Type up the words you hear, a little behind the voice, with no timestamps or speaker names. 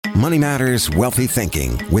Money Matters Wealthy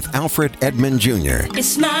Thinking with Alfred Edmond Jr.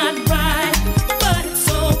 It's not right, but it's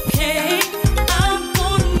okay. I'm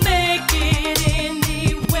gonna make it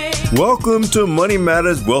anyway. Welcome to Money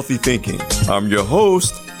Matters Wealthy Thinking. I'm your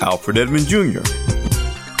host, Alfred Edmond Jr.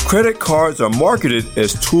 Credit cards are marketed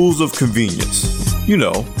as tools of convenience. You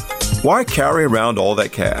know, why carry around all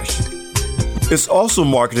that cash? It's also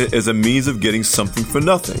marketed as a means of getting something for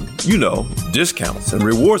nothing. You know, discounts and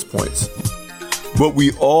rewards points. But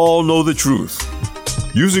we all know the truth.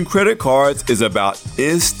 Using credit cards is about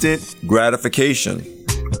instant gratification.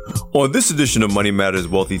 On this edition of Money Matters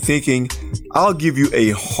Wealthy Thinking, I'll give you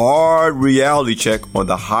a hard reality check on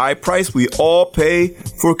the high price we all pay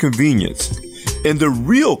for convenience and the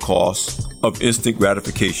real cost of instant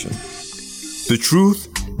gratification. The truth,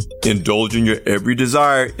 indulging your every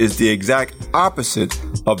desire is the exact opposite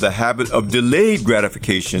of the habit of delayed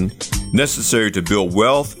gratification necessary to build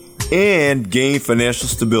wealth and gain financial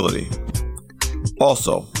stability.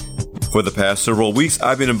 Also, for the past several weeks,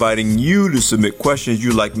 I've been inviting you to submit questions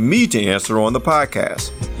you'd like me to answer on the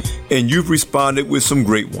podcast, and you've responded with some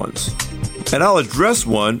great ones. And I'll address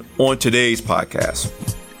one on today's podcast.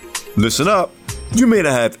 Listen up, you may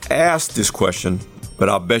not have asked this question, but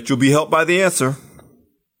I'll bet you'll be helped by the answer.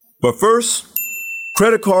 But first,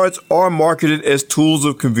 credit cards are marketed as tools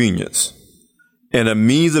of convenience and a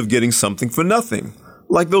means of getting something for nothing,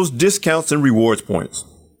 like those discounts and rewards points.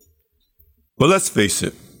 But let's face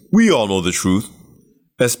it, we all know the truth,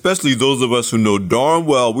 especially those of us who know darn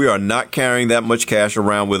well we are not carrying that much cash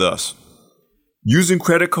around with us. Using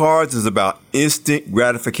credit cards is about instant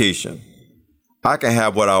gratification. I can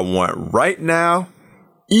have what I want right now,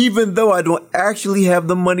 even though I don't actually have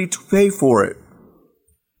the money to pay for it.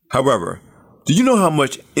 However, do you know how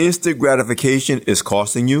much instant gratification is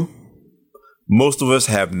costing you? Most of us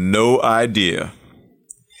have no idea.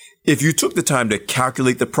 If you took the time to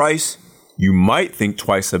calculate the price, you might think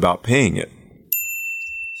twice about paying it.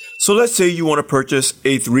 So let's say you want to purchase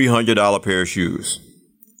a $300 pair of shoes.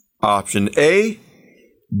 Option A,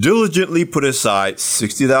 diligently put aside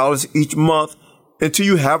 $60 each month until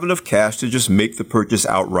you have enough cash to just make the purchase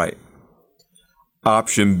outright.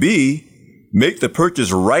 Option B, make the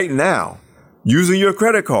purchase right now using your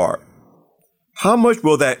credit card. How much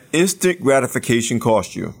will that instant gratification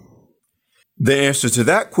cost you? The answer to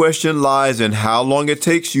that question lies in how long it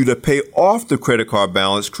takes you to pay off the credit card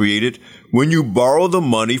balance created when you borrow the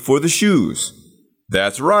money for the shoes.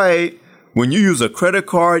 That's right. When you use a credit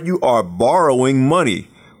card, you are borrowing money,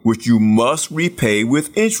 which you must repay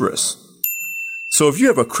with interest. So if you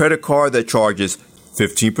have a credit card that charges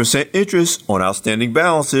 15% interest on outstanding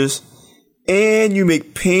balances, and you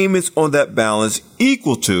make payments on that balance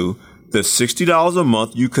equal to the $60 a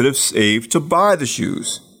month you could have saved to buy the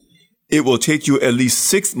shoes, it will take you at least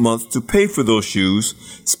 6 months to pay for those shoes,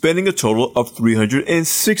 spending a total of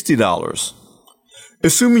 $360.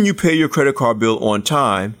 Assuming you pay your credit card bill on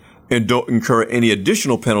time and don't incur any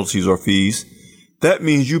additional penalties or fees, that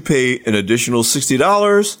means you pay an additional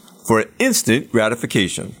 $60 for instant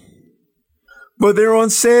gratification. But they're on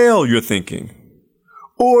sale, you're thinking.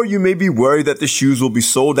 Or you may be worried that the shoes will be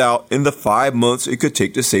sold out in the 5 months it could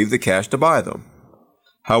take to save the cash to buy them.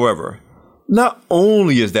 However, not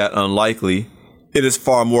only is that unlikely, it is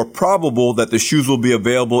far more probable that the shoes will be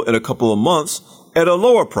available in a couple of months at a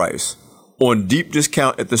lower price, on deep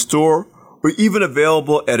discount at the store, or even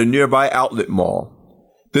available at a nearby outlet mall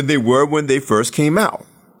than they were when they first came out.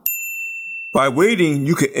 By waiting,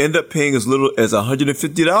 you could end up paying as little as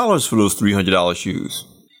 $150 for those $300 shoes.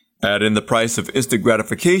 Add in the price of instant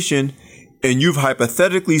gratification, and you've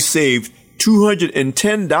hypothetically saved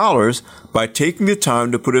 $210 by taking the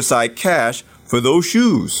time to put aside cash for those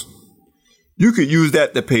shoes. You could use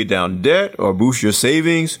that to pay down debt or boost your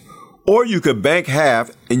savings, or you could bank half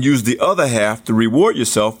and use the other half to reward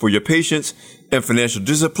yourself for your patience and financial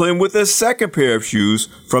discipline with a second pair of shoes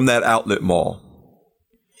from that outlet mall.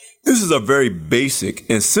 This is a very basic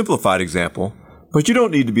and simplified example, but you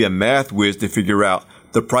don't need to be a math whiz to figure out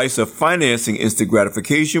the price of financing instant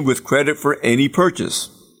gratification with credit for any purchase.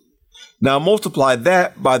 Now multiply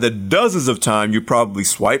that by the dozens of times you probably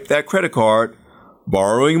swipe that credit card,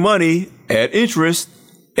 borrowing money at interest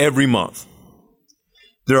every month.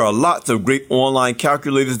 There are lots of great online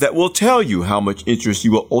calculators that will tell you how much interest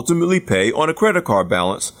you will ultimately pay on a credit card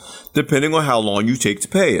balance, depending on how long you take to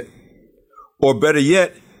pay it. Or better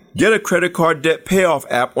yet, get a credit card debt payoff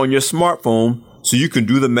app on your smartphone so you can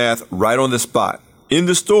do the math right on the spot, in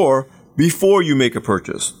the store, before you make a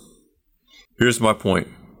purchase. Here's my point.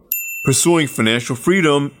 Pursuing financial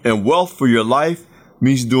freedom and wealth for your life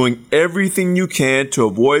means doing everything you can to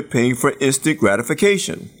avoid paying for instant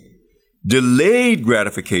gratification. Delayed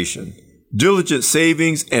gratification, diligent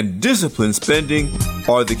savings, and disciplined spending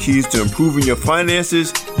are the keys to improving your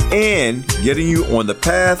finances and getting you on the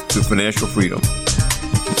path to financial freedom.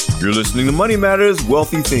 You're listening to Money Matters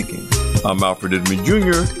Wealthy Thinking. I'm Alfred Edmond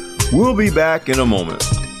Jr. We'll be back in a moment.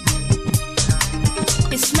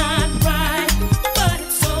 It's not right, but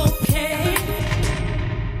it's okay.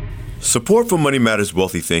 Support for Money Matters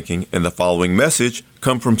Wealthy Thinking and the following message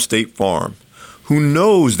come from State Farm, who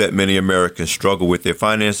knows that many Americans struggle with their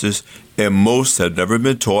finances and most have never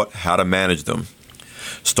been taught how to manage them.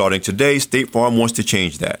 Starting today, State Farm wants to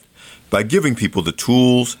change that by giving people the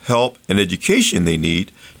tools, help, and education they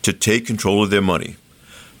need to take control of their money,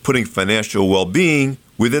 putting financial well-being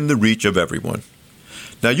within the reach of everyone.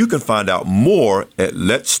 Now you can find out more at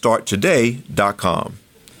letstarttoday.com.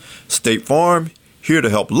 State Farm, here to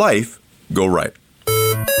help life go right.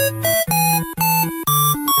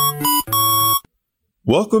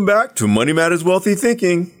 Welcome back to Money Matters Wealthy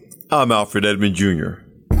Thinking. I'm Alfred Edmond Jr.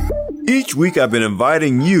 Each week I've been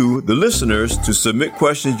inviting you, the listeners, to submit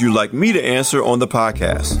questions you'd like me to answer on the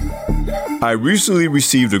podcast. I recently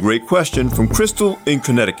received a great question from Crystal in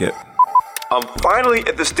Connecticut. I'm finally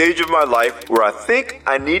at the stage of my life where I think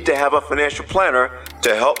I need to have a financial planner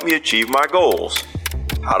to help me achieve my goals.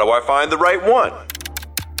 How do I find the right one?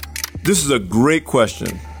 This is a great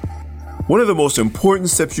question. One of the most important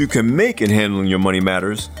steps you can make in handling your money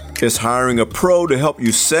matters is hiring a pro to help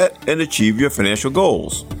you set and achieve your financial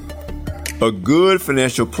goals. A good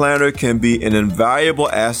financial planner can be an invaluable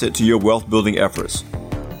asset to your wealth building efforts,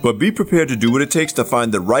 but be prepared to do what it takes to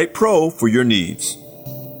find the right pro for your needs.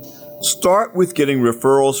 Start with getting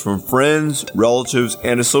referrals from friends, relatives,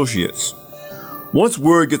 and associates. Once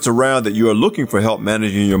word gets around that you are looking for help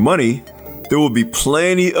managing your money, there will be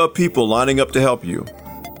plenty of people lining up to help you.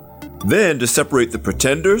 Then, to separate the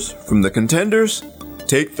pretenders from the contenders,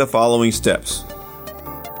 take the following steps.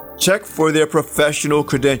 Check for their professional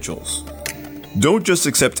credentials. Don't just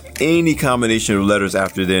accept any combination of letters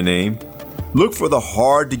after their name. Look for the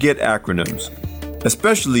hard-to-get acronyms,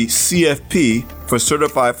 especially CFP for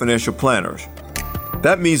Certified Financial Planners.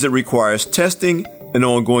 That means it requires testing and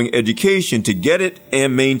ongoing education to get it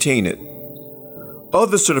and maintain it.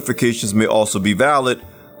 Other certifications may also be valid,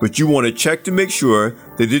 but you want to check to make sure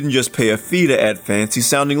they didn't just pay a fee to add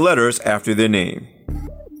fancy-sounding letters after their name.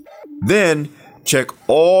 Then, check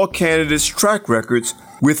all candidates' track records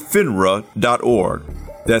with FINRA.org.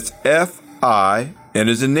 That's F-I, N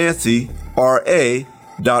as in Nancy,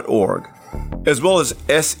 R-A.org, as well as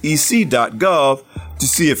SEC.gov to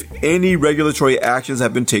see if any regulatory actions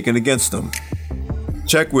have been taken against them.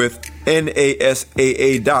 Check with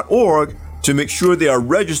NASAA.org to make sure they are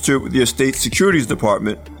registered with your state securities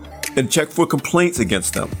department, and check for complaints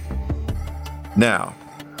against them. Now,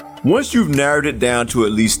 once you've narrowed it down to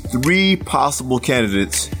at least 3 possible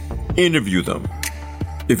candidates, interview them.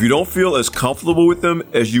 If you don't feel as comfortable with them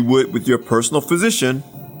as you would with your personal physician,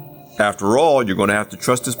 after all, you're going to have to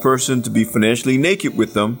trust this person to be financially naked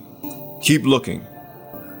with them, keep looking.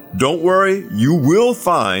 Don't worry, you will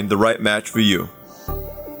find the right match for you.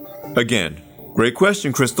 Again, great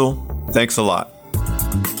question, Crystal. Thanks a lot.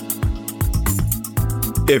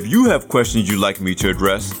 If you have questions you'd like me to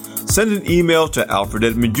address, send an email to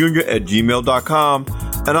alfrededmondjr@gmail.com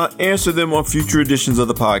and I'll answer them on future editions of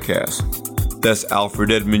the podcast. That's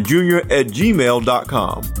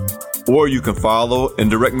alfrededmondjr@gmail.com. Or you can follow and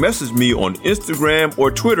direct message me on Instagram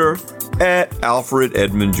or Twitter @Alfred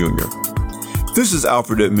Edmond Jr. This is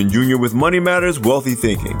Alfred Edmond Jr. with Money Matters Wealthy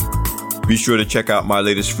Thinking. Be sure to check out my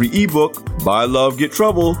latest free ebook, Buy Love, Get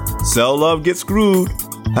Trouble, Sell Love, Get Screwed,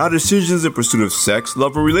 How Decisions in Pursuit of Sex,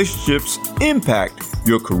 Love, and Relationships Impact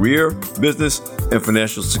Your Career, Business, and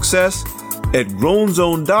Financial Success at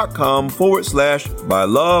grownzone.com/Buy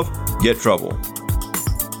Love, Get Trouble.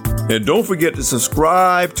 And don't forget to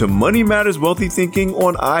subscribe to Money Matters Wealthy Thinking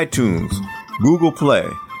on iTunes, Google Play,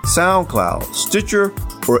 SoundCloud, Stitcher,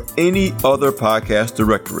 or any other podcast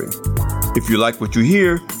directory. If you like what you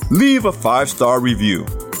hear, leave a 5-star review.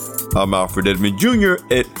 I'm Alfred Edmond Jr.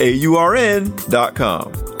 at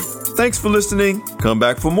AURN.com. Thanks for listening. Come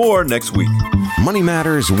back for more next week. Money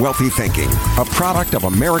Matters Wealthy Thinking, a product of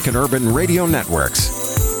American Urban Radio Networks.